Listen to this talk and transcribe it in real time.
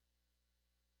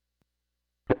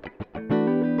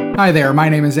Hi there, my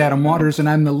name is Adam Waters, and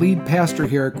I'm the lead pastor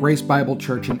here at Grace Bible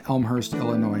Church in Elmhurst,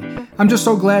 Illinois. I'm just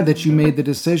so glad that you made the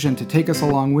decision to take us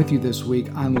along with you this week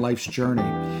on life's journey.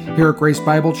 Here at Grace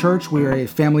Bible Church, we are a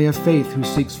family of faith who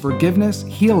seeks forgiveness,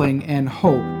 healing, and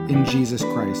hope in Jesus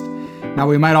Christ. Now,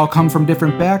 we might all come from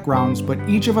different backgrounds, but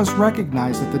each of us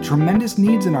recognize that the tremendous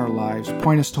needs in our lives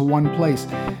point us to one place,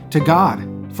 to God,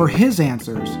 for His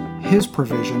answers, His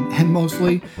provision, and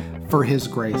mostly for His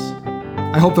grace.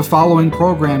 I hope the following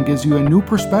program gives you a new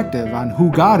perspective on who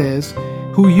God is,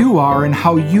 who you are, and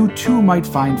how you too might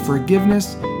find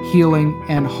forgiveness, healing,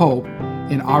 and hope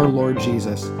in our Lord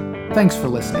Jesus. Thanks for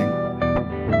listening.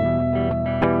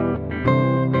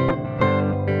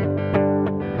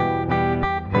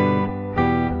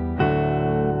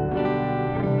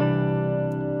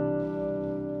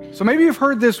 So maybe you've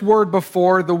heard this word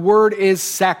before. The word is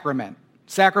sacrament.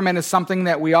 Sacrament is something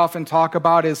that we often talk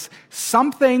about as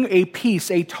something, a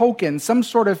piece, a token, some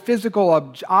sort of physical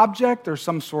object or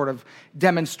some sort of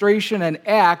demonstration, an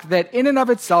act that in and of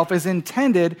itself is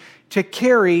intended to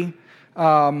carry,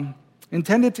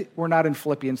 we're not in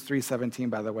Philippians 3:17,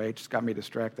 by the way, it just got me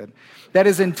distracted. That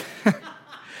is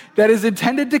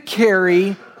intended to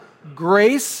carry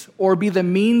grace or be the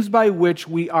means by which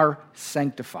we are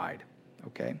sanctified,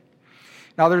 okay?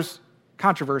 Now there's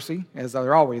controversy, as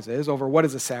there always is, over what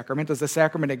is a sacrament. Does the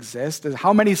sacrament exist?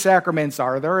 How many sacraments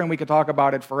are there? And we could talk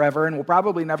about it forever, and we'll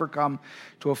probably never come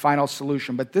to a final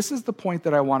solution. But this is the point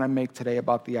that I want to make today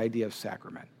about the idea of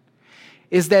sacrament,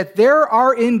 is that there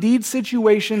are indeed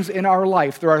situations in our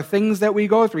life, there are things that we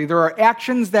go through, there are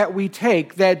actions that we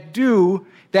take that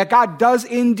God does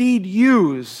indeed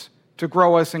use to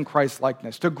grow us in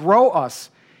Christ-likeness, to grow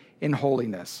us in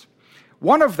holiness.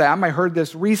 One of them, I heard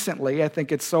this recently, I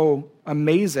think it's so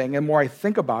amazing, and more I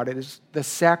think about it, is the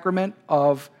sacrament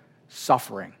of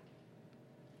suffering.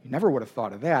 You never would have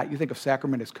thought of that. You think of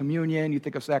sacrament as communion, you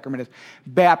think of sacrament as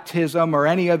baptism or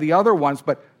any of the other ones,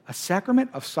 but a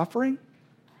sacrament of suffering?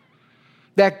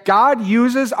 That God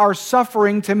uses our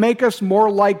suffering to make us more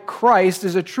like Christ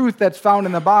is a truth that's found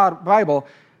in the Bible,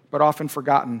 but often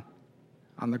forgotten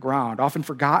on the ground, often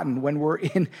forgotten when we're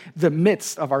in the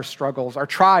midst of our struggles, our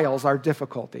trials, our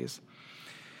difficulties.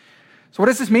 So what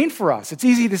does this mean for us? It's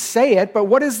easy to say it, but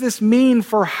what does this mean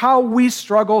for how we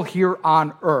struggle here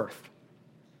on earth?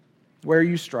 Where are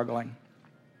you struggling?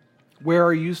 Where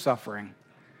are you suffering?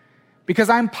 Because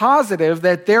I'm positive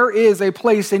that there is a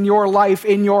place in your life,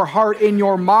 in your heart, in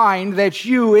your mind, that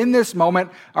you, in this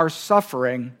moment, are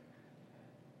suffering,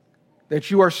 that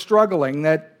you are struggling,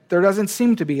 that there doesn't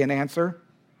seem to be an answer,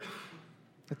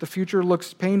 that the future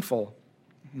looks painful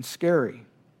and scary.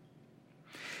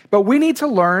 But we need to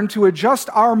learn to adjust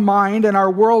our mind and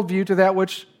our worldview to that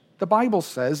which the Bible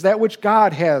says, that which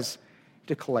God has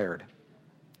declared.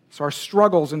 So our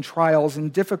struggles and trials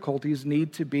and difficulties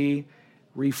need to be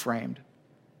reframed.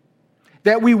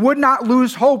 That we would not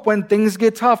lose hope when things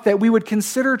get tough, that we would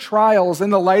consider trials in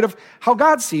the light of how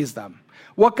God sees them,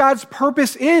 what God's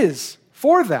purpose is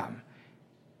for them,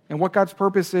 and what God's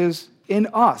purpose is in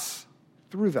us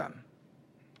through them.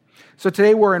 So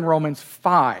today we're in Romans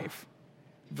 5,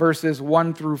 verses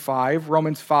 1 through 5.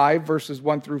 Romans 5, verses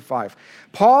 1 through 5.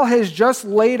 Paul has just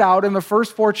laid out in the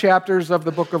first 4 chapters of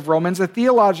the book of Romans a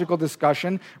theological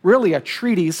discussion, really a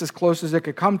treatise as close as it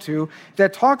could come to,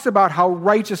 that talks about how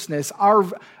righteousness,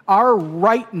 our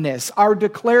rightness, our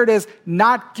declared as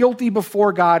not guilty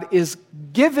before God, is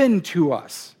given to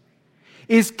us,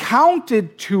 is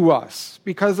counted to us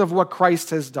because of what Christ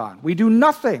has done. We do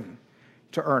nothing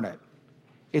to earn it.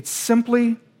 It's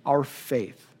simply our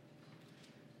faith.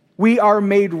 We are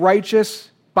made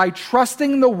righteous by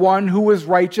trusting the one who is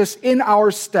righteous in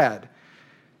our stead.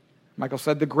 Michael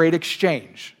said the great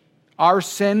exchange. Our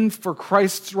sin for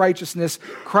Christ's righteousness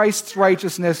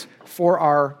for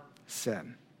our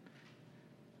sin.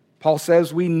 Paul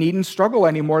says we needn't struggle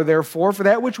anymore, therefore, for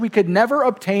that which we could never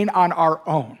obtain on our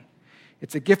own.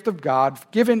 It's a gift of God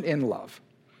given in love.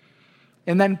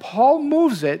 And then Paul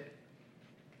moves it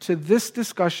to this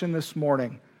discussion this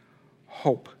morning,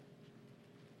 hope.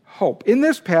 Hope. In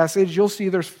this passage, you'll see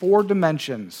there's 4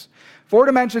 dimensions. 4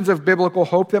 dimensions of biblical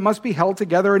hope that must be held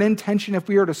together in intention if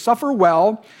we are to suffer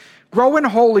well, grow in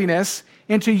holiness,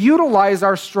 and to utilize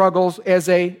our struggles as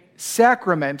a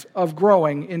sacrament of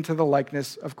growing into the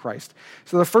likeness of Christ.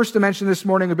 So the first dimension this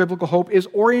morning of biblical hope is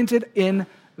oriented in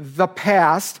the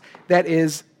past, that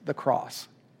is the cross.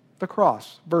 The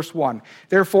cross. Verse 1.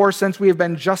 Therefore, since we have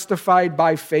been justified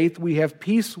by faith, we have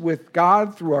peace with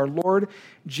God through our Lord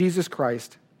Jesus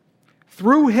Christ.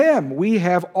 Through him we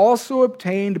have also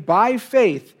obtained by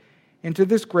faith into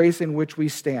this grace in which we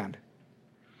stand.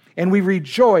 And we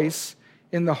rejoice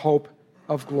in the hope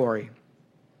of glory.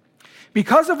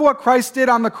 Because of what Christ did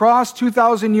on the cross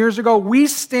 2,000 years ago, we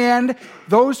stand,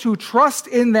 those who trust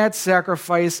in that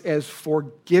sacrifice, as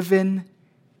forgiven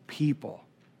people.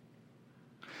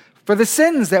 For the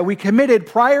sins that we committed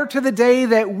prior to the day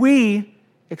that we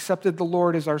accepted the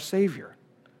Lord as our Savior.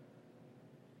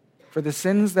 For the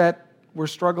sins that we're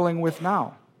struggling with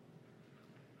now.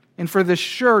 And for the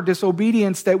sure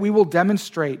disobedience that we will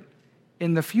demonstrate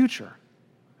in the future.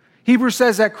 Hebrews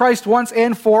says that Christ once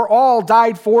and for all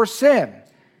died for sin.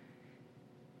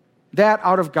 That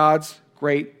out of God's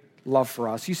great love for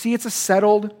us. You see, it's a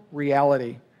settled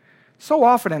reality. So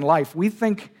often in life, we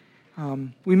think,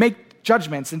 we make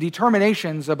judgments and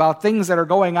determinations about things that are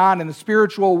going on in the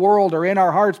spiritual world or in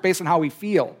our hearts based on how we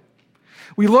feel.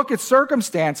 We look at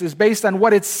circumstances based on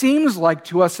what it seems like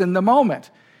to us in the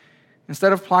moment,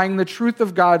 instead of applying the truth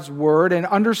of God's word and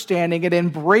understanding it,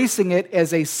 embracing it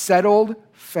as a settled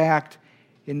fact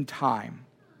in time.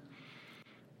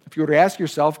 If you were to ask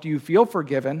yourself, do you feel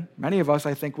forgiven? Many of us,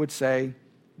 I think, would say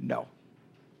no.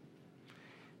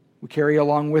 We carry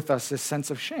along with us this sense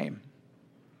of shame.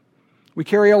 We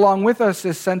carry along with us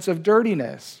this sense of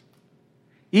dirtiness.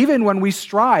 Even when we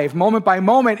strive moment by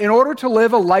moment in order to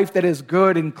live a life that is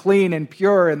good and clean and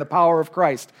pure in the power of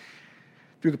Christ,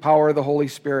 through the power of the Holy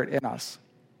Spirit in us.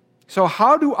 So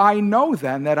how do I know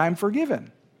then that I'm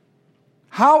forgiven?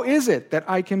 How is it that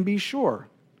I can be sure?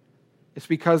 It's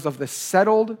because of the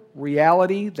settled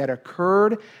reality that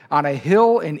occurred on a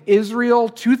hill in Israel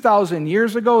 2,000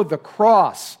 years ago, the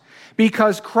cross.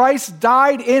 Because Christ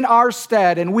died in our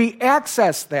stead, and we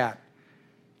access that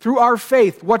through our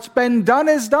faith. What's been done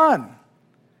is done.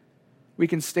 We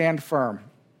can stand firm.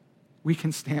 We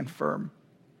can stand firm.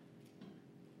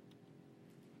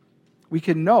 We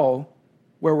can know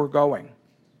where we're going.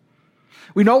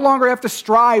 We no longer have to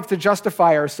strive to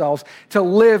justify ourselves, to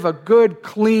live a good,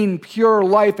 clean, pure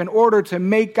life in order to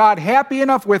make God happy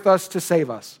enough with us to save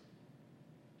us.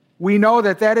 We know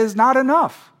that that is not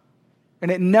enough,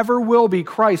 and it never will be.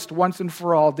 Christ once and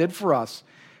for all did for us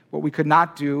what we could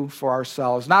not do for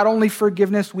ourselves. Not only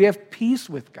forgiveness, we have peace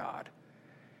with God.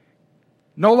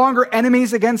 No longer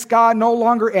enemies against God, no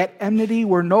longer at enmity.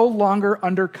 We're no longer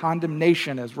under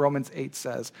condemnation, as Romans 8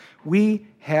 says. We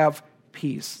have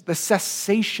peace, the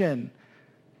cessation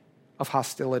of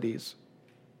hostilities.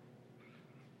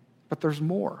 But there's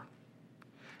more.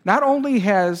 Not only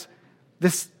has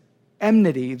this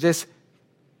enmity, this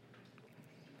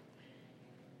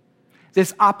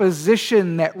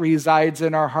opposition that resides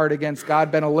in our heart against God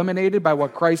been eliminated by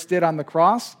what Christ did on the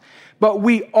cross, but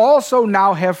we also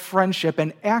now have friendship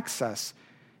and access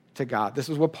to God. This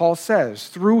is what Paul says.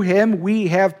 Through him we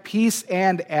have peace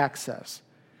and access.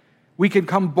 We can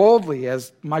come boldly,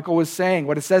 as Michael was saying,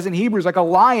 what it says in Hebrews, like a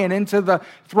lion into the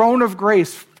throne of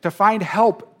grace to find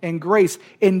help and grace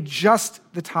in just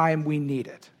the time we need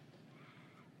it.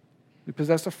 We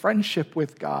possess a friendship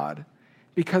with God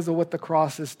because of what the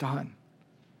cross has done.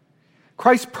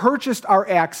 Christ purchased our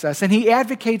access, and he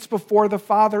advocates before the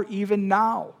Father even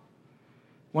now.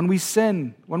 When we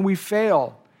sin, when we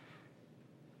fail,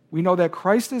 we know that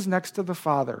Christ is next to the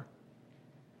Father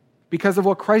because of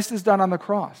what Christ has done on the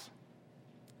cross,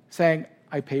 saying,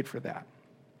 I paid for that.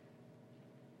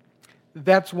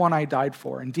 That's one I died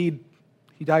for. Indeed,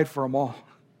 he died for them all.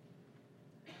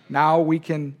 Now we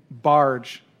can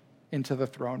barge into the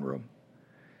throne room.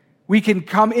 We can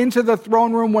come into the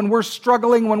throne room when we're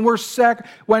struggling, when we're sick,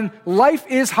 when life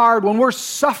is hard, when we're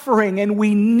suffering and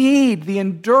we need the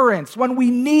endurance, when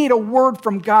we need a word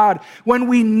from God, when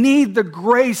we need the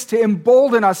grace to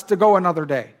embolden us to go another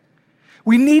day.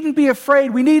 We needn't be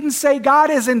afraid. We needn't say, God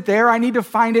isn't there. I need to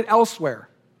find it elsewhere.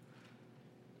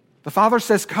 The Father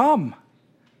says, come.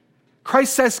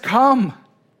 Christ says, come.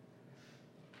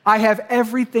 I have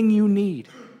everything you need.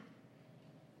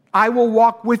 I will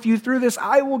walk with you through this.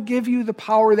 I will give you the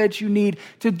power that you need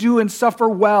to do and suffer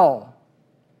well.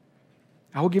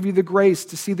 I will give you the grace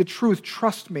to see the truth.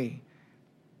 Trust me.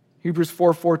 Hebrews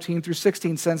 4:14 through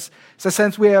 16 says,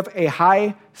 since we have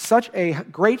such a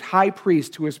great high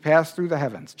priest who has passed through the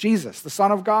heavens, Jesus, the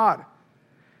Son of God,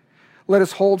 let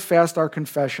us hold fast our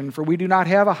confession, for we do not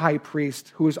have a high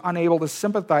priest who is unable to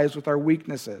sympathize with our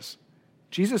weaknesses.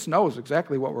 Jesus knows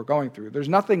exactly what we're going through. There's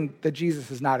nothing that Jesus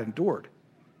has not endured.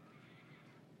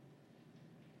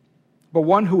 But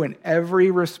one who in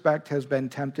every respect has been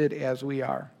tempted as we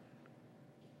are,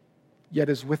 yet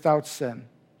is without sin.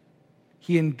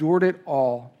 He endured it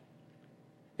all.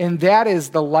 And that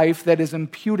is the life that is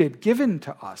imputed, given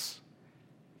to us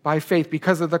by faith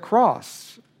because of the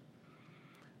cross.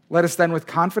 Let us then with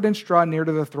confidence draw near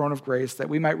to the throne of grace that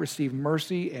we might receive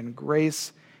mercy and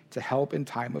grace to help in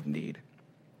time of need.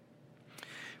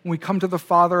 when we come to the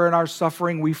Father in our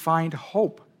suffering, we find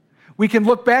hope. We can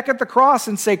look back at the cross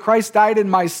and say, Christ died in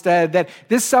my stead, that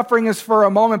this suffering is for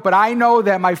a moment, but I know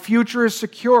that my future is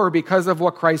secure because of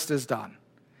what Christ has done.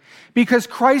 Because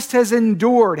Christ had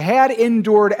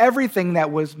endured everything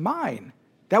that was mine,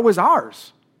 that was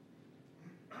ours.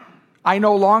 I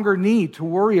no longer need to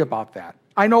worry about that.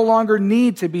 I no longer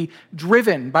need to be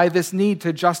driven by this need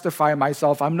to justify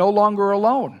myself. I'm no longer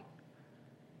alone.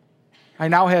 I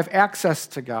now have access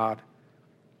to God.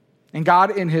 And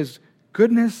God, in his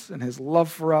goodness and his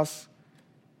love for us,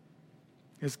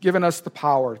 has given us the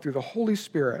power through the Holy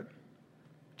Spirit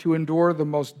to endure the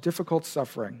most difficult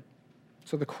suffering.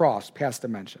 So the cross, past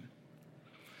dimension.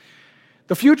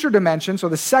 The future dimension, so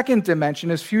the second dimension,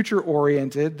 is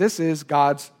future-oriented. This is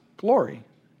God's glory.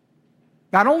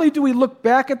 Not only do we look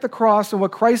back at the cross and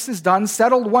what Christ has done,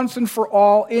 settled once and for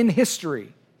all in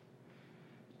history,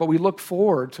 but we look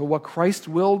forward to what Christ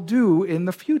will do in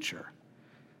the future.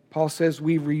 Paul says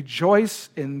we rejoice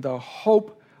in the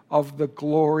hope of the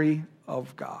glory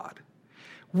of God.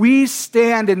 We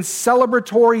stand in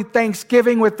celebratory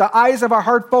thanksgiving with the eyes of our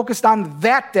heart focused on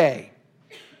that day.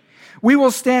 We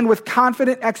will stand with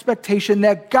confident expectation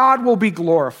that God will be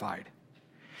glorified.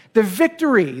 The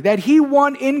victory that he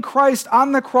won in Christ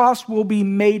on the cross will be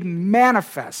made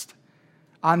manifest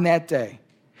on that day.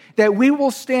 That we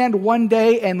will stand one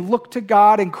day and look to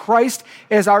God and Christ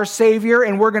as our Savior,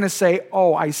 and we're going to say,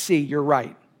 oh, I see, you're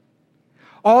right.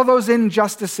 All those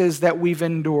injustices that we've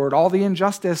endured, all the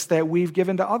injustice that we've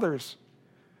given to others,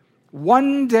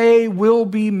 one day will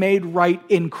be made right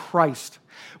in Christ.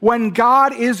 When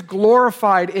God is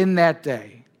glorified in that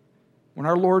day, when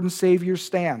our Lord and Savior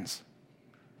stands.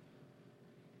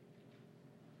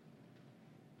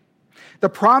 The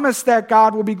promise that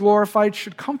God will be glorified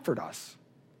should comfort us.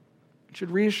 It should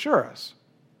reassure us.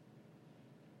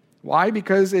 Why?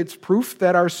 Because it's proof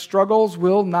that our struggles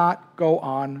will not go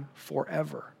on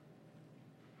forever.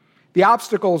 The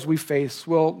obstacles we face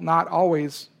will not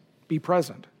always be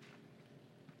present.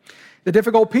 The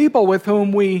difficult people with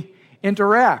whom we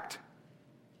interact,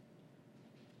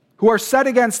 who are set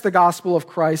against the gospel of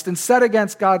Christ and set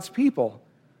against God's people,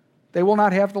 they will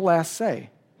not have the last say.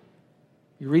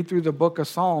 You read through the book of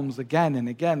Psalms again and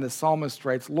again, the psalmist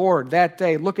writes, Lord, that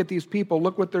day, look at these people,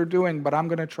 look what they're doing, but I'm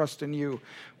going to trust in you.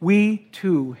 We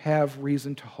too have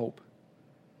reason to hope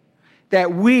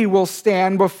that we will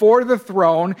stand before the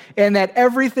throne and that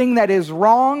everything that is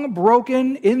wrong,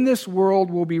 broken in this world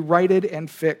will be righted and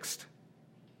fixed.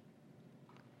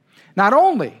 Not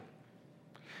only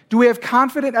do we have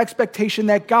confident expectation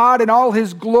that God in all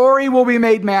his glory will be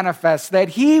made manifest, that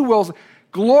he will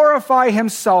glorify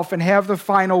himself and have the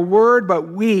final word, but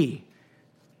we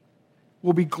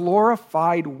will be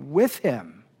glorified with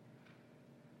him.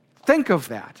 Think of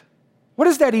that. What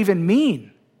does that even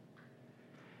mean?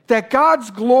 That God's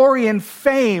glory and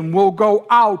fame will go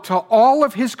out to all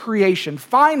of his creation.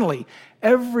 Finally,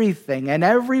 everything and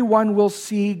everyone will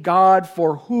see God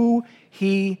for who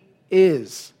he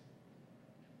is.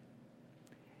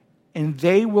 And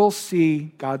they will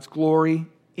see God's glory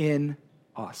in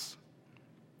us.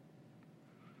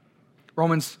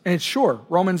 Romans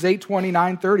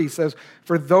 8:29-30 says,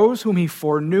 for those whom he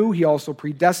foreknew, he also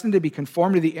predestined to be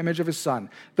conformed to the image of his Son.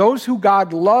 Those who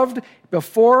God loved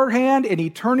beforehand in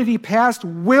eternity past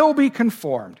will be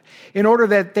conformed in order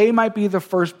that they might be the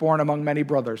firstborn among many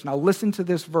brothers. Now listen to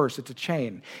this verse, it's a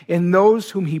chain. In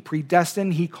those whom he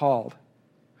predestined, he called.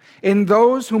 In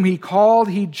those whom he called,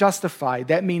 he justified.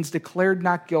 That means declared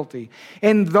not guilty.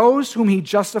 In those whom he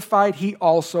justified, he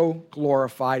also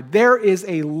glorified. There is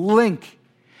a link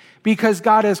because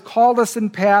God has called us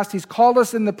in past. He's called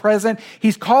us in the present.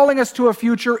 He's calling us to a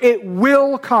future. It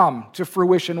will come to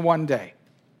fruition one day.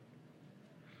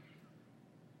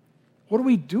 What do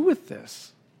we do with this?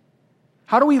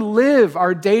 How do we live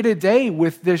our day-to-day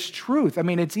with this truth? I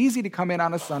mean, it's easy to come in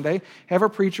on a Sunday, have a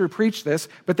preacher preach this,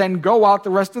 but then go out the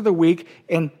rest of the week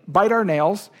and bite our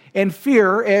nails and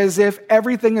fear as if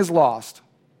everything is lost.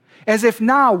 As if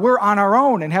now we're on our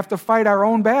own and have to fight our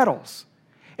own battles.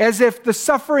 As if the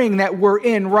suffering that we're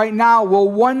in right now will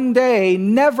one day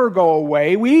never go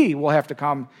away. We will have to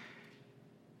come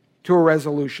to a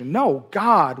resolution. No,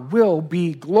 God will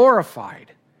be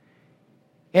glorified.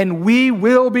 And we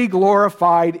will be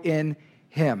glorified in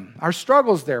him. Our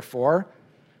struggles, therefore,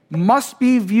 must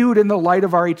be viewed in the light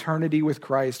of our eternity with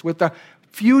Christ, with the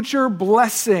future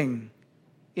blessing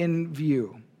in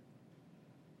view.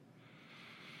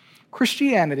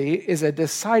 Christianity is a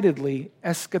decidedly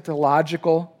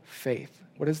eschatological faith.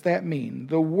 What does that mean?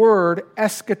 The word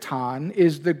eschaton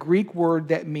is the Greek word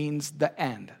that means the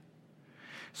end.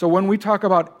 So when we talk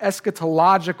about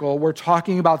eschatological, we're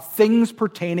talking about things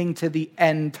pertaining to the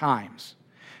end times.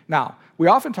 Now, we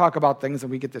often talk about things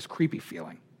and we get this creepy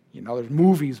feeling. There's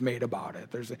movies made about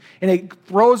it. And it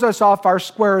throws us off our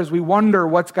square as we wonder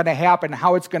what's going to happen,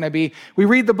 how it's going to be. We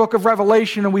read the book of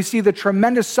Revelation and we see the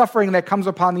tremendous suffering that comes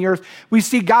upon the earth. We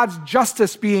see God's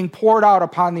justice being poured out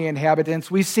upon the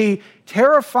inhabitants. We see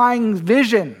terrifying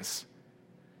visions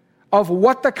of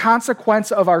what the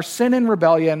consequence of our sin and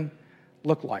rebellion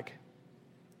look like.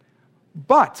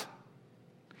 But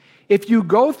if you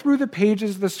go through the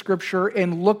pages of the Scripture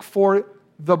and look for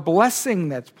the blessing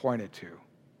that's pointed to,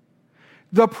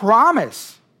 the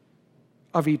promise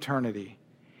of eternity,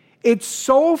 it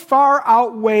so far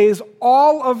outweighs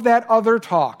all of that other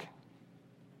talk.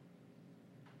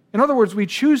 In other words, we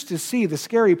choose to see the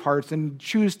scary parts and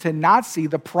choose to not see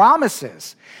the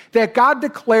promises that God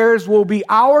declares will be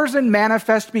ours and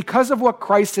manifest because of what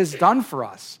Christ has done for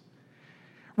us.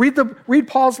 Read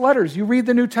Paul's letters. You read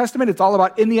the New Testament, it's all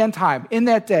about in the end time, in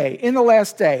that day, in the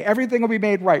last day, everything will be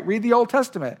made right. Read the Old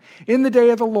Testament, in the day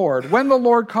of the Lord, when the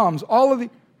Lord comes, all of the...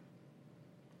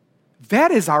 That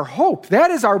is our hope.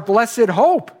 That is our blessed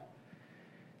hope.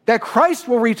 That Christ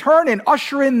will return and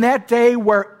usher in that day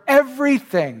where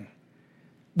everything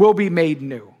will be made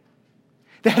new.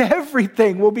 That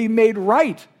everything will be made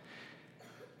right.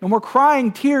 No more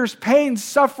crying, tears, pain,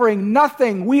 suffering,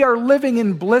 nothing. We are living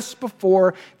in bliss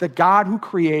before the God who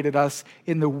created us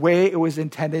in the way it was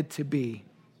intended to be.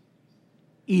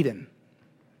 Eden.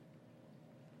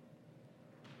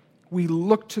 We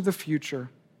look to the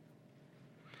future.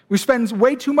 We spend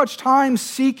way too much time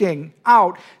seeking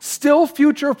out still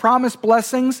future promised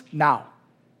blessings now.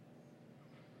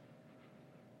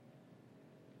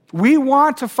 We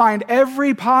want to find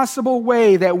every possible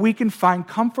way that we can find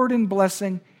comfort and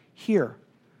blessing here.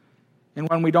 And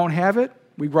when we don't have it,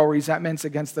 we grow resentments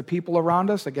against the people around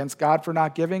us, against God for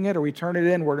not giving it, or we turn it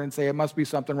inward and say, it must be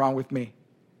something wrong with me.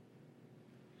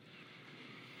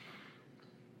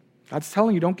 God's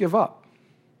telling you, don't give up.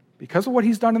 Because of what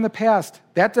he's done in the past,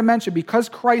 that dimension, because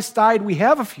Christ died, we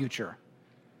have a future.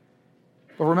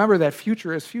 But remember, that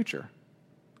future is future.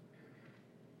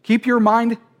 Keep your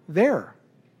mind there.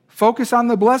 Focus on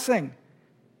the blessing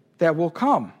that will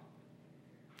come.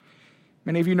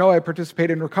 Many of you know I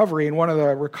participate in recovery, and one of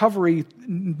the recovery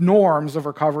norms of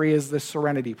recovery is the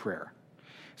serenity prayer.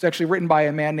 It's actually written by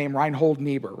a man named Reinhold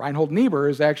Niebuhr. Reinhold Niebuhr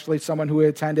is actually someone who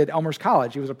attended Elmhurst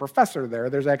College. He was a professor there.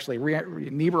 There's actually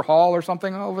Niebuhr Hall or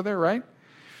something over there, right?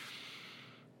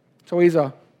 So he's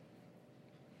a,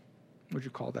 what'd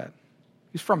you call that?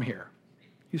 He's from here.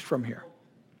 He's from here.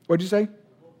 What'd you say?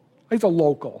 He's a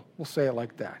local. We'll say it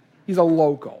like that. He's a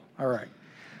local. All right.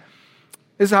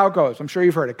 This is how it goes. I'm sure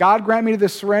you've heard it. God grant me the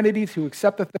serenity to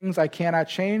accept the things I cannot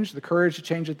change, the courage to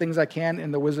change the things I can,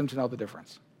 and the wisdom to know the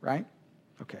difference. Right?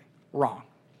 Okay. Wrong.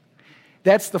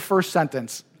 That's the first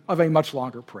sentence of a much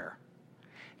longer prayer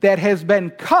that has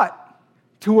been cut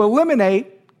to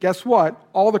eliminate, guess what,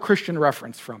 all the Christian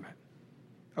reference from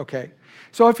it. Okay?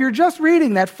 So if you're just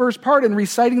reading that first part and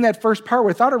reciting that first part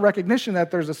without a recognition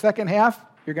that there's a second half,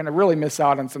 you're going to really miss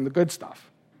out on some of the good stuff.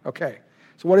 Okay.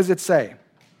 So what does it say?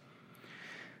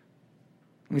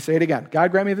 Let me say it again.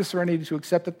 God grant me the serenity to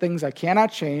accept the things I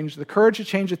cannot change, the courage to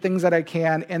change the things that I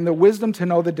can, and the wisdom to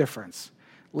know the difference.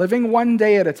 Living one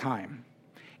day at a time,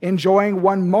 enjoying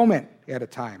one moment at a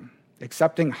time,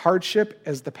 accepting hardship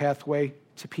as the pathway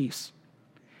to peace.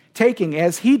 Taking,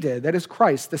 as he did, that is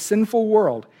Christ, the sinful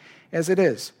world as it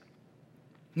is,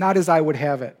 not as I would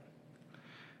have it.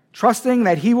 Trusting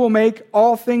that he will make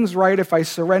all things right if I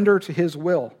surrender to his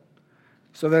will,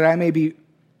 so that I may be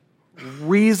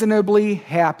reasonably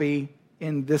happy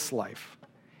in this life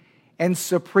and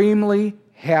supremely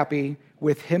happy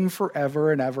with him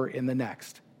forever and ever in the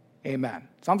next. Amen.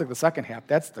 Sounds like the second half.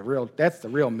 That's the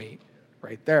real meat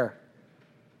right there.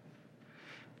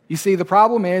 You see, the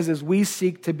problem is we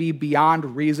seek to be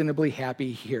beyond reasonably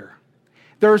happy here.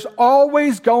 There's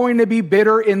always going to be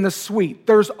bitter in the sweet.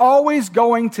 There's always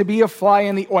going to be a fly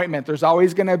in the ointment. There's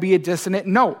always going to be a dissonant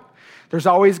note. There's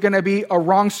always going to be a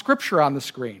wrong scripture on the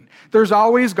screen. There's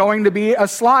always going to be a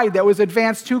slide that was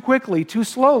advanced too quickly, too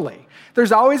slowly.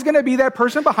 There's always going to be that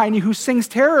person behind you who sings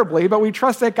terribly, but we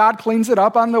trust that God cleans it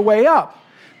up on the way up.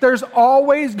 There's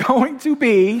always going to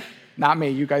be, not me,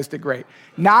 you guys did great,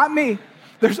 not me.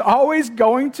 There's always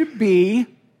going to be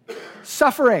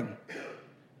suffering.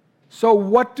 So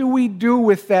what do we do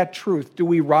with that truth? Do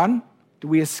we run? Do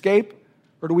we escape?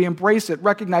 Or do we embrace it,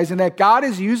 recognizing that God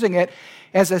is using it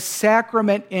as a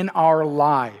sacrament in our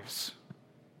lives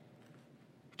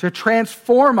to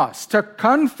transform us, to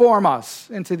conform us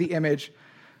into the image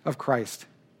of Christ?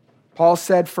 Paul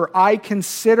said, "For I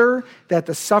consider that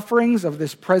the sufferings of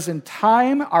this present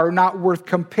time are not worth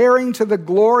comparing to the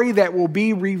glory that will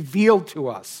be revealed to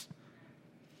us."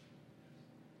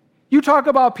 You talk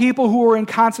about people who are in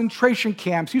concentration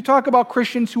camps. You talk about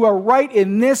Christians who are right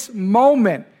in this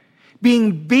moment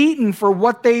being beaten for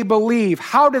what they believe.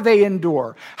 How do they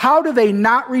endure? How do they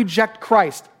not reject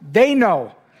Christ? They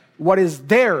know what is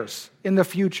theirs in the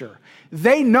future.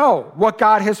 They know what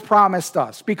God has promised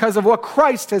us because of what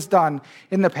Christ has done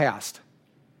in the past.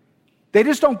 They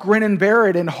just don't grin and bear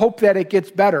it and hope that it gets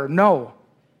better. No,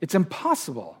 it's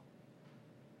impossible.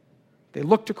 They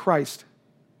look to Christ.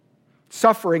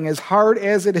 Suffering, as hard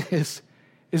as it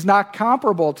is not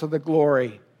comparable to the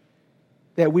glory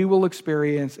that we will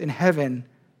experience in heaven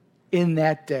in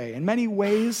that day. In many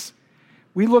ways,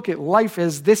 we look at life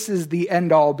as this is the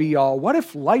end-all, be-all. What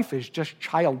if life is just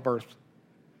childbirth?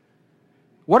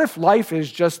 What if life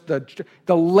is just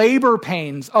the labor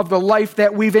pains of the life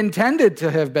that we've intended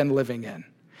to have been living in?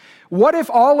 What if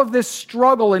all of this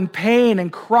struggle and pain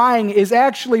and crying is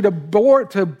actually to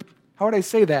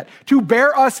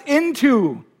bear us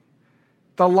into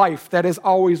the life that has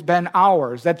always been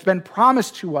ours, that's been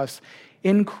promised to us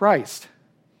in Christ?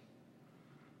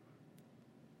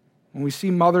 When we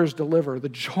see mothers deliver, the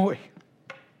joy,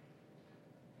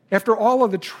 after all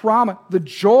of the trauma, the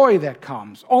joy that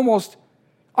comes almost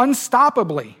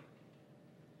unstoppably.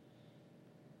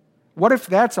 What if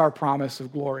that's our promise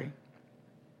of glory?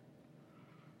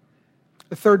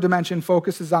 The third dimension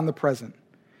focuses on the present.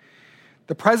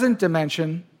 The present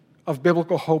dimension of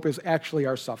biblical hope is actually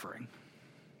our suffering.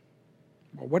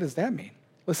 Well, what does that mean?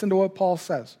 Listen to what Paul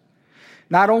says.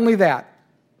 Not only that,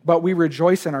 but we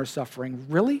rejoice in our suffering.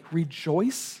 Really?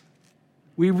 Rejoice?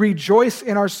 We rejoice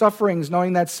in our sufferings,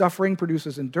 knowing that suffering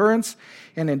produces endurance,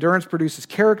 and endurance produces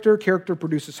character, character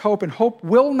produces hope, and hope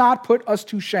will not put us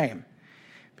to shame,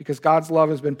 because God's love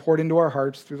has been poured into our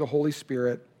hearts through the Holy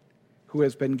Spirit who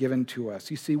has been given to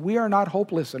us. You see, we are not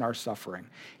hopeless in our suffering.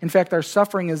 In fact, our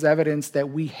suffering is evidence that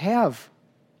we have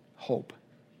hope.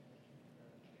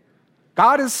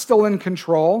 God is still in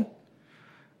control.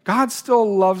 God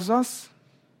still loves us.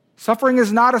 Suffering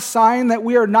is not a sign that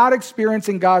we are not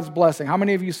experiencing God's blessing. How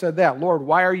many of you said that? Lord,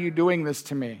 why are you doing this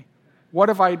to me? What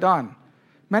have I done?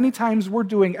 Many times we're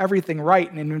doing everything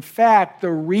right, and in fact, the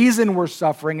reason we're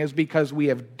suffering is because we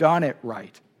have done it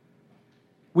right.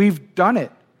 We've done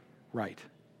it right.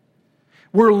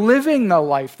 We're living the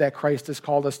life that Christ has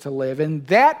called us to live, and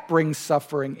that brings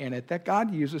suffering in it that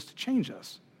God uses to change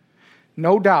us.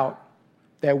 No doubt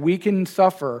that we can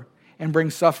suffer and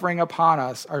bring suffering upon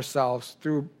us ourselves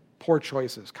through poor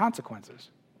choices, consequences.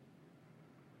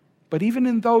 But even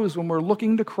in those, when we're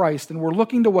looking to Christ and we're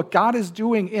looking to what God is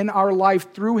doing in our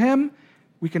life through him,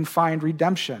 we can find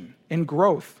redemption and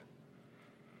growth.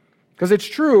 Because it's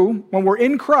true, when we're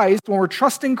in Christ, when we're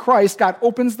trusting Christ, God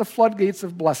opens the floodgates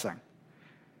of blessing.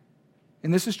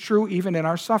 And this is true even in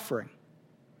our suffering.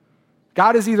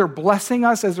 God is either blessing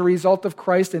us as a result of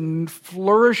Christ and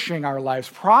flourishing our lives,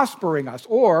 prospering us,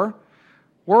 or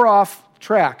we're off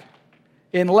track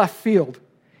in left field,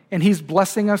 and he's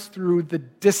blessing us through the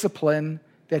discipline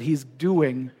that he's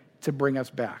doing to bring us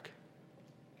back.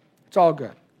 It's all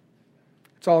good.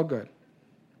 It's all good.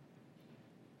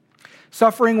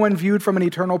 Suffering, when viewed from an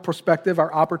eternal perspective,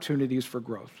 are opportunities for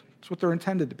growth. It's what they're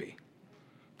intended to be.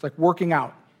 It's like working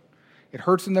out. It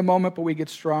hurts in the moment, but we get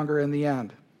stronger in the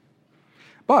end.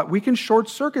 But we can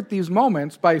short-circuit these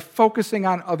moments by focusing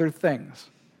on other things,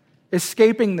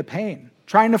 escaping the pain,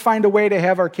 trying to find a way to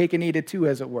have our cake and eat it too,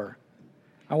 as it were.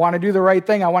 I want to do the right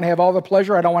thing. I want to have all the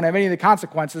pleasure. I don't want to have any of the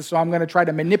consequences, so I'm going to try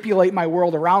to manipulate my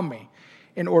world around me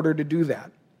in order to do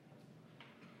that.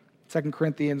 2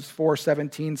 Corinthians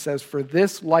 4:17 says, "For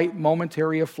this light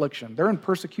momentary affliction," they're in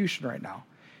persecution right now,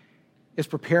 "is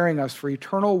preparing us for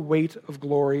eternal weight of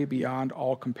glory beyond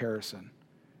all comparison."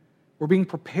 We're being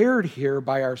prepared here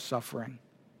by our suffering.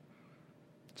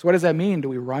 So what does that mean? Do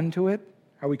we run to it?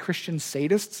 Are we Christian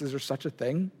sadists? Is there such a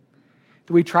thing?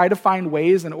 Do we try to find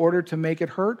ways in order to make it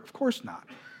hurt? Of course not.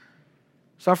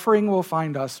 Suffering will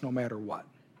find us no matter what.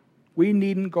 We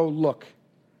needn't go look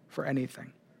for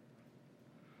anything.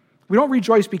 We don't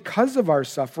rejoice because of our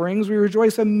sufferings. We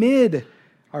rejoice amid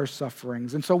our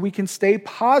sufferings. And so we can stay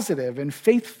positive and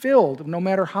faith-filled no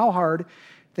matter how hard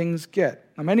things get.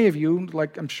 Now, many of you,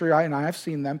 like I'm sure I have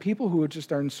seen them, people who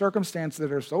just are in circumstances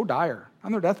that are so dire,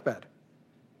 on their deathbed.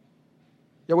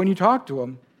 Yet when you talk to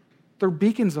them, they're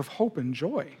beacons of hope and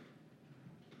joy.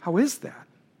 How is that?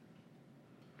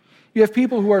 You have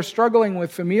people who are struggling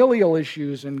with familial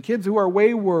issues and kids who are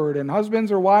wayward and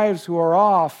husbands or wives who are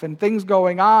off and things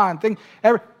going on,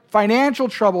 financial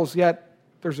troubles, yet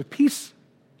there's a peace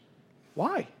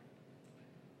Why?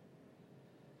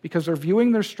 Because they're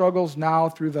viewing their struggles now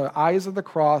through the eyes of the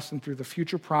cross and through the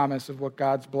future promise of what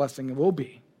God's blessing will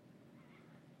be.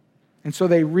 And so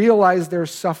they realize their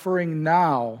suffering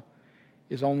now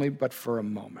is only but for a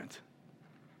moment.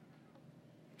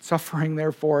 Suffering,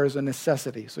 therefore, is a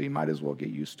necessity, so you might as well get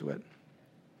used to it.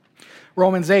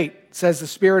 Romans 8 says the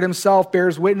Spirit himself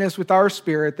bears witness with our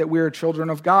spirit that we are children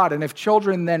of God, and if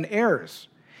children, then heirs,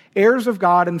 heirs of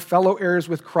God and fellow heirs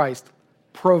with Christ,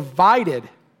 provided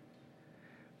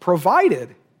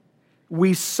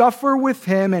we suffer with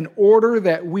him in order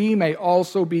that we may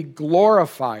also be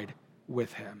glorified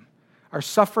with him. Our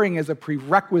suffering is a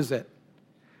prerequisite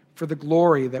for the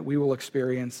glory that we will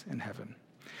experience in heaven.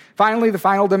 Finally, the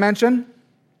final dimension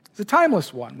is a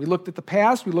timeless one. We looked at the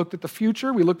past, we looked at the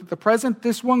future, we looked at the present.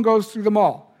 This one goes through them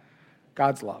all.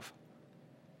 God's love.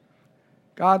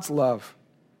 God's love.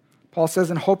 Paul says,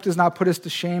 and hope does not put us to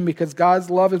shame because God's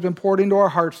love has been poured into our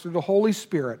hearts through the Holy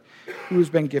Spirit who has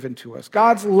been given to us.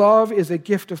 God's love is a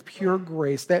gift of pure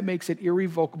grace. That makes it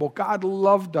irrevocable. God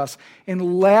loved us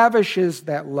and lavishes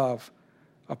that love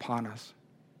upon us.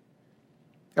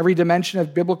 Every dimension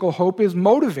of biblical hope is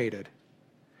motivated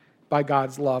by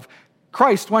God's love.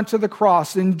 Christ went to the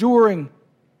cross, enduring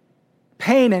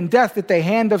pain and death at the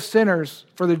hand of sinners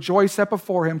for the joy set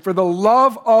before him, for the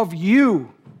love of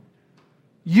you.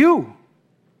 You.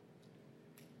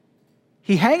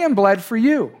 He hung and bled for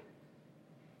you.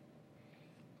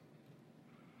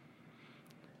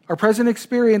 Our present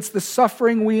experience, the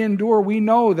suffering we endure, we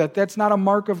know that that's not a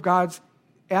mark of God's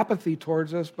apathy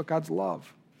towards us, but God's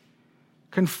love.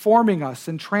 Conforming us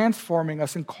and transforming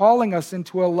us and calling us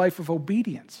into a life of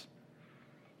obedience.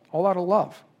 All out of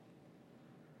love.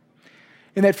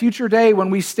 In that future day when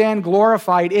we stand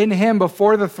glorified in him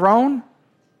before the throne,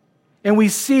 and we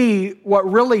see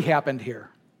what really happened here.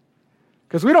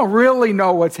 Because we don't really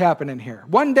know what's happening here.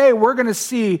 One day we're going to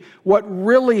see what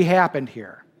really happened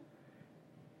here.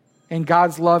 And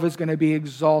God's love is going to be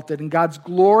exalted. And God's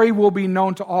glory will be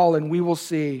known to all. And we will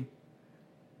see,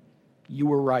 you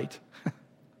were right.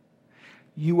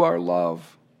 You are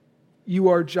love. You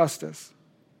are justice.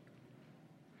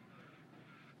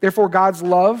 Therefore, God's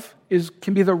love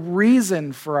can be the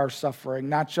reason for our suffering,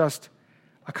 not just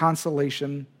a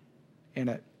consolation in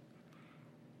it.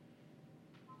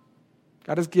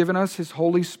 God has given us his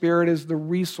Holy Spirit as the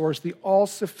resource, the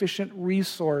all-sufficient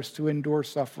resource to endure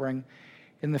suffering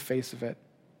in the face of it.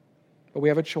 But we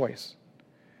have a choice.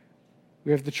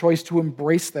 We have the choice to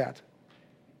embrace that,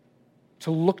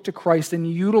 to look to Christ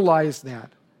and utilize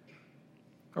that.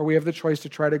 Or we have the choice to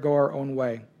try to go our own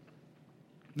way.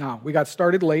 Now, we got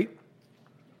started late.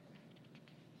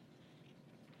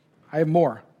 I have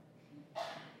more.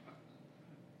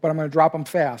 But I'm going to drop them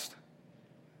fast.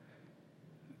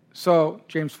 So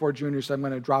James Ford Jr. said, I'm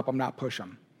going to drop them, not push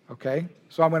them. Okay?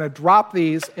 So I'm going to drop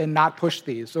these and not push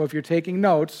these. So if you're taking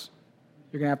notes,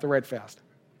 you're going to have to write fast.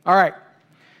 All right.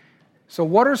 So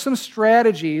what are some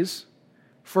strategies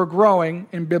for growing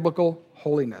in biblical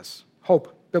holiness?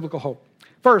 Hope, biblical hope.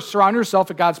 First, surround yourself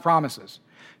with God's promises.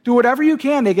 Do whatever you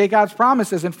can to get God's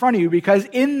promises in front of you because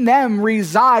in them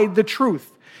reside the truth.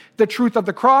 The truth of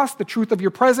the cross, the truth of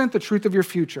your present, the truth of your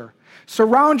future.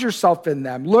 Surround yourself in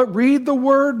them. Read the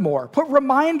word more. Put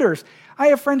reminders. I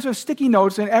have friends with sticky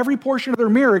notes in every portion of their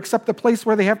mirror except the place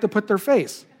where they have to put their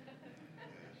face.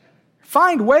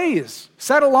 Find ways.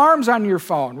 Set alarms on your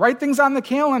phone. Write things on the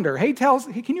calendar. Hey,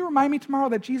 can you remind me tomorrow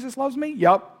that Jesus loves me?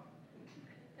 Yep.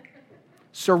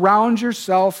 Surround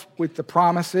yourself with the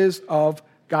promises of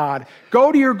God.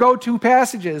 Go to your go-to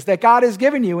passages that God has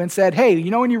given you and said, hey, you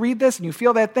know when you read this and you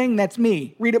feel that thing, that's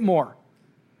me. Read it more.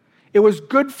 It was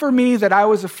good for me that I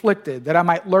was afflicted, that I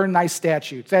might learn thy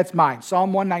statutes. That's mine.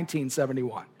 Psalm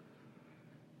 119:71.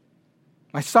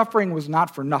 My suffering was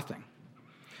not for nothing.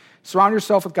 Surround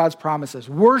yourself with God's promises.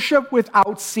 Worship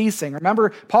without ceasing.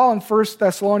 Remember, Paul in 1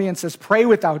 Thessalonians says, pray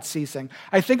without ceasing.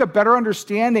 I think a better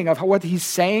understanding of what he's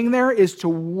saying there is to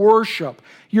worship.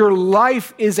 Your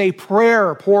life is a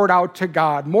prayer poured out to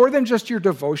God, more than just your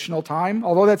devotional time,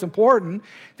 although that's important.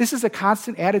 This is a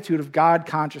constant attitude of God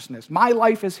consciousness. My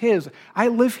life is his. I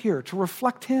live here to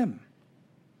reflect him.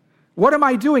 What am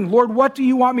I doing? Lord, what do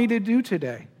you want me to do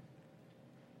today?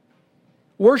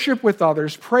 Worship with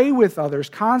others, pray with others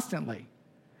constantly.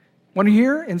 When you're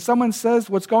here and someone says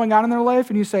what's going on in their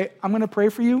life and you say, I'm going to pray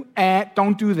for you,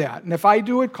 don't do that. And if I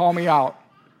do it, call me out.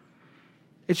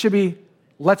 It should be,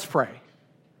 let's pray.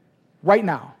 Right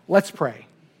now, let's pray.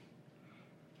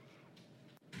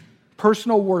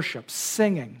 Personal worship,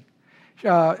 singing.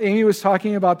 Amy was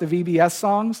talking about the VBS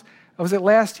songs. Was it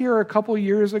last year or a couple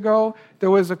years ago?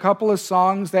 There was a couple of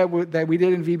songs that we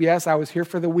did in VBS. I was here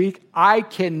for the week. I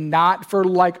cannot, for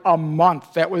like a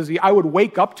month, I would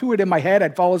wake up to it in my head.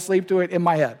 I'd fall asleep to it in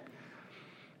my head.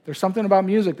 There's something about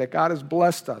music that God has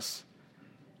blessed us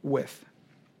with.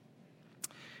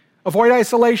 Avoid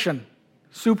isolation.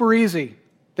 Super easy.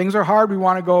 Things are hard, we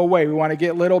want to go away. We want to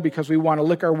get little because we want to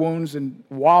lick our wounds and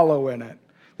wallow in it.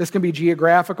 This can be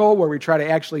geographical, where we try to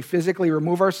actually physically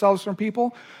remove ourselves from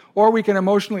people, or we can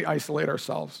emotionally isolate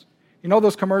ourselves. You know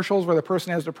those commercials where the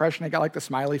person has depression, they got like the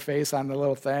smiley face on the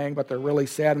little thing, but they're really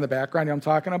sad in the background, you know what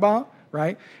I'm talking about,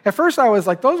 right? At first I was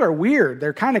like, those are weird,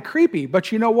 they're kind of creepy,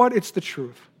 but you know what? It's the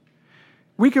truth.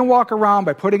 We can walk around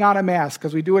by putting on a mask,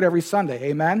 because we do it every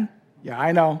Sunday, amen? Yeah,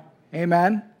 I know,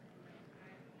 amen?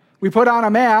 We put on a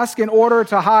mask in order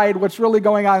to hide what's really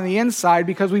going on the inside,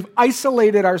 because we've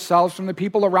isolated ourselves from the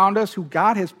people around us who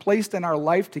God has placed in our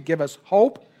life to give us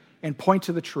hope and point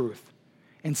to the truth.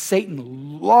 And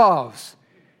Satan loves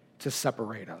to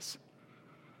separate us.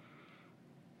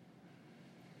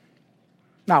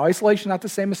 Now, isolation is not the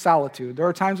same as solitude. There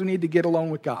are times we need to get alone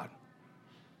with God.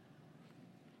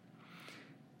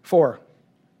 4.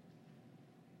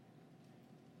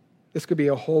 This could be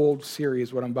a whole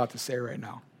series, what I'm about to say right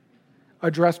now.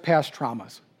 Address past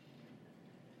traumas.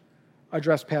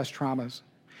 Address past traumas.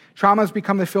 Traumas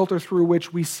become the filter through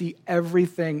which we see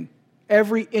everything.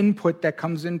 Every input that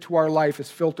comes into our life is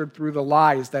filtered through the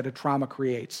lies that a trauma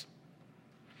creates.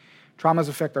 Traumas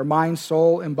affect our mind,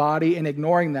 soul, and body, and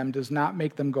ignoring them does not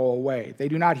make them go away. They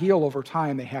do not heal over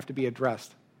time. They have to be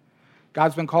addressed.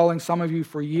 God's been calling some of you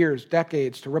for years,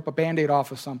 decades, to rip a Band-Aid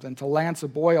off of something, to lance a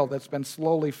boil that's been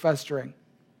slowly festering.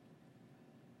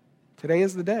 Today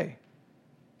is the day.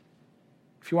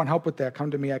 If you want help with that, come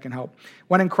to me, I can help.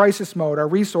 When in crisis mode, our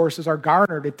resources are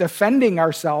garnered at defending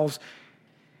ourselves,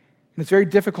 and it's very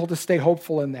difficult to stay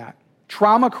hopeful in that.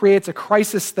 Trauma creates a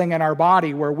crisis thing in our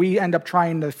body where we end up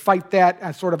trying to fight that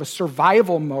as sort of a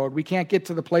survival mode. We can't get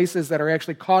to the places that are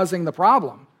actually causing the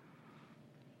problem.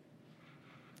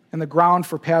 And the ground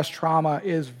for past trauma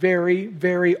is very,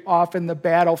 very often the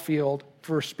battlefield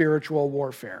for spiritual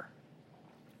warfare.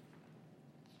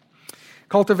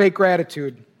 Cultivate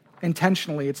gratitude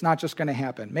intentionally. It's not just going to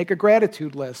happen. Make a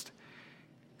gratitude list.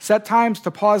 Set times to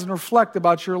pause and reflect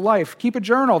about your life. Keep a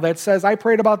journal that says, I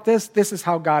prayed about this. This is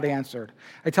how God answered.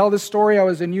 I tell this story. I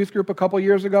was in youth group a couple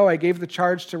years ago. I gave the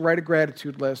charge to write a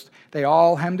gratitude list. They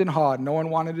all hemmed and hawed. No one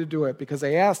wanted to do it because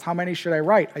they asked, how many should I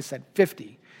write? I said,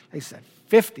 50. They said,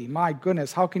 50? My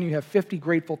goodness, how can you have 50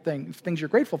 grateful things you're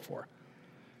grateful for?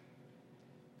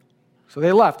 So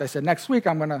they left. I said, next week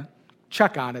I'm going to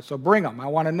check on it, so bring them. I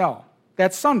want to know.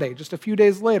 That Sunday, just a few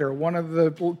days later, one of the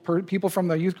people from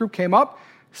the youth group came up,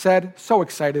 said so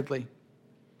excitedly,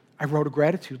 I wrote a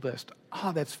gratitude list.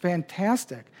 Oh, that's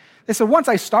fantastic. They said, once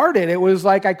I started, it was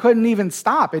like I couldn't even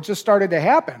stop. It just started to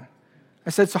happen. I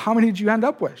said, so how many did you end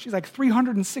up with? She's like,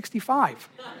 365.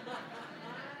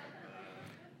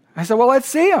 I said, well, let's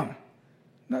see them.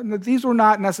 These were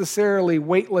not necessarily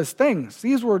weightless things.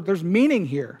 There's meaning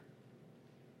here.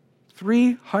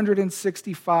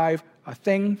 365, a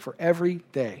thing for every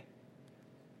day.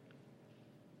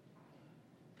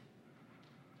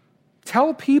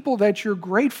 Tell people that you're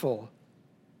grateful.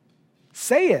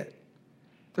 Say it.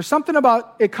 There's something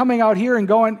about it coming out here and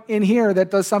going in here that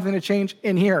does something to change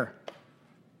in here.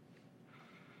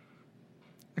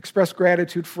 Express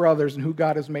gratitude for others and who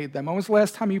God has made them. When was the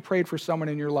last time you prayed for someone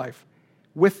in your life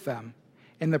with them?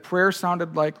 And the prayer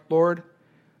sounded like, Lord,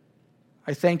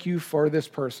 I thank you for this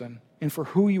person and for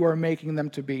who you are making them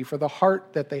to be, for the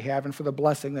heart that they have and for the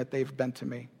blessing that they've been to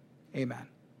me. Amen.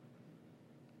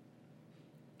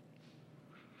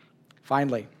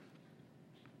 Finally,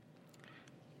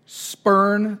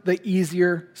 spurn the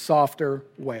easier, softer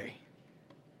way.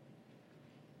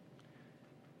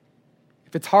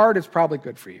 If it's hard, it's probably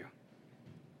good for you.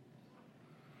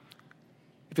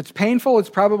 If it's painful, it's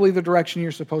probably the direction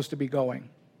you're supposed to be going.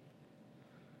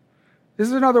 This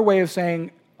is another way of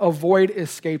saying avoid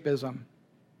escapism.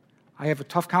 I have a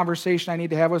tough conversation I need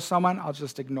to have with someone, I'll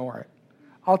just ignore it.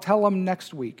 I'll tell them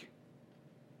next week.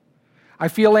 I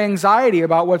feel anxiety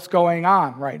about what's going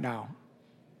on right now.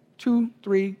 2,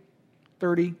 3,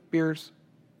 30 beers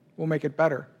will make it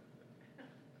better.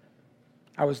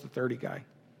 I was the 30 guy.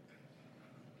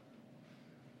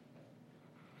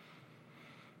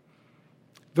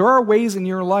 There are ways in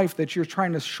your life that you're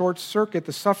trying to short circuit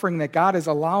the suffering that God is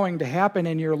allowing to happen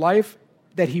in your life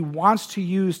that he wants to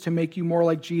use to make you more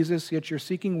like Jesus, yet you're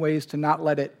seeking ways to not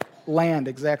let it land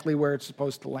exactly where it's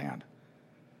supposed to land.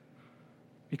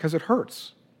 Because it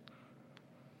hurts.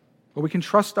 But we can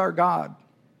trust our God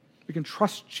We can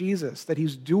trust Jesus, that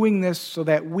he's doing this so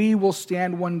that we will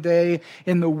stand one day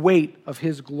in the weight of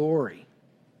his glory.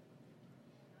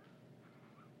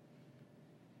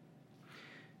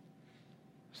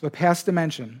 So the past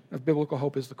dimension of biblical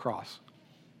hope is the cross.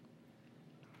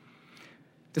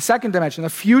 The second dimension, the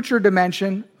future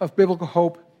dimension of biblical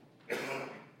hope,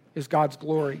 is God's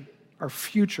glory, our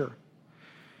future.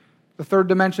 The third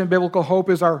dimension of biblical hope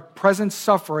is our present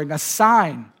suffering, a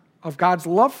sign of God's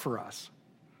love for us.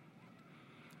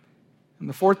 And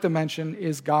the fourth dimension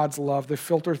is God's love, the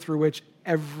filter through which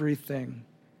everything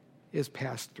is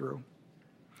passed through.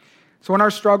 So when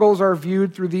our struggles are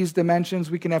viewed through these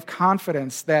dimensions, we can have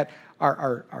confidence that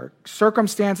our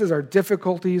circumstances, our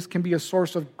difficulties can be a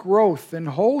source of growth and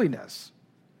holiness.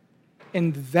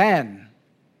 And then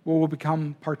we will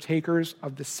become partakers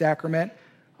of the sacrament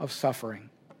of suffering.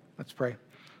 Let's pray.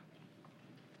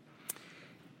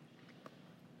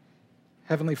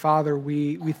 Heavenly Father,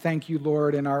 we thank you,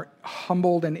 Lord, and are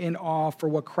humbled and in awe for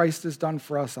what Christ has done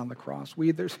for us on the cross.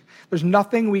 There's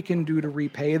nothing we can do to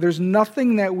repay. There's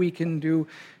nothing that we can do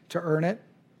to earn it.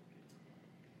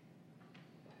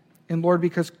 And Lord,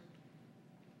 because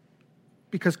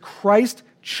Christ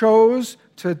chose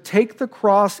to take the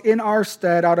cross in our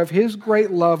stead, out of his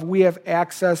great love, we have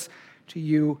access to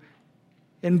you.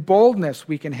 In boldness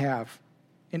we can have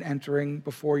in entering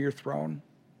before your throne.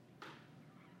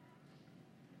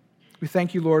 We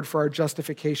thank you, Lord, for our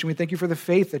justification. We thank you for the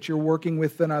faith that you're working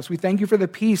within us. We thank you for the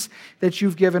peace that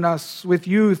you've given us with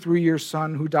you through your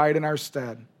Son who died in our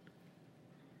stead.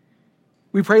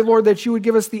 We pray, Lord, that you would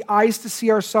give us the eyes to see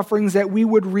our sufferings, that we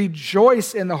would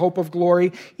rejoice in the hope of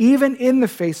glory, even in the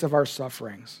face of our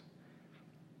sufferings.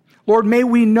 Lord, may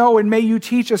we know and may you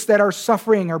teach us that our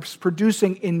suffering is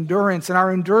producing endurance, and our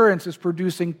endurance is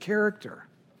producing character.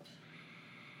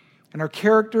 And our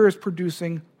character is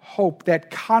producing hope, that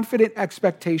confident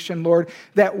expectation, Lord,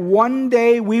 that one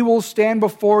day we will stand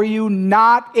before you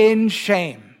not in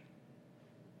shame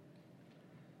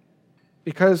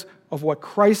because of what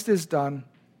Christ has done.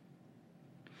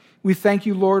 We thank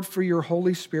you, Lord, for your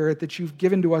Holy Spirit that you've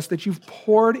given to us, that you've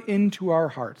poured into our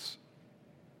hearts.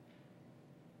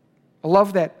 A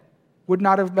love that would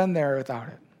not have been there without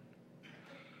it.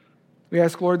 We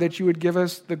ask, Lord, that you would give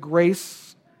us the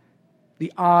grace,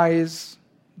 the eyes,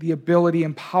 the ability,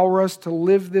 empower us to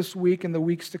live this week and the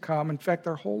weeks to come, in fact,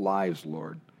 our whole lives,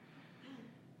 Lord,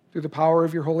 through the power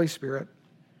of your Holy Spirit.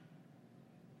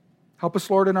 Help us,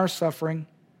 Lord, in our suffering.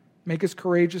 Make us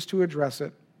courageous to address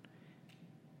it.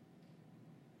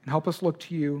 And help us look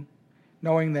to you,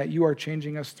 knowing that you are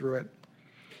changing us through it.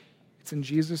 It's in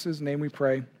Jesus' name we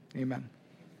pray. Amen.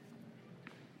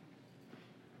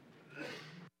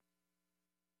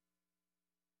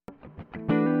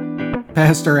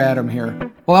 Pastor Adam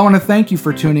here. Well, I want to thank you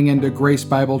for tuning into Grace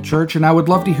Bible Church, and I would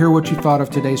love to hear what you thought of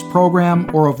today's program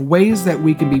or of ways that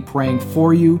we can be praying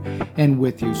for you and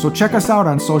with you. So check us out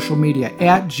on social media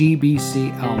at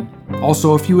GBC Elm.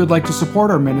 Also, if you would like to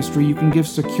support our ministry, you can give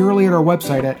securely at our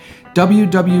website at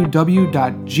www.gbcelm.org.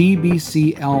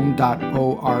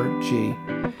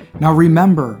 Now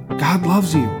remember, God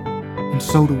loves you, and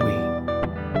so do we.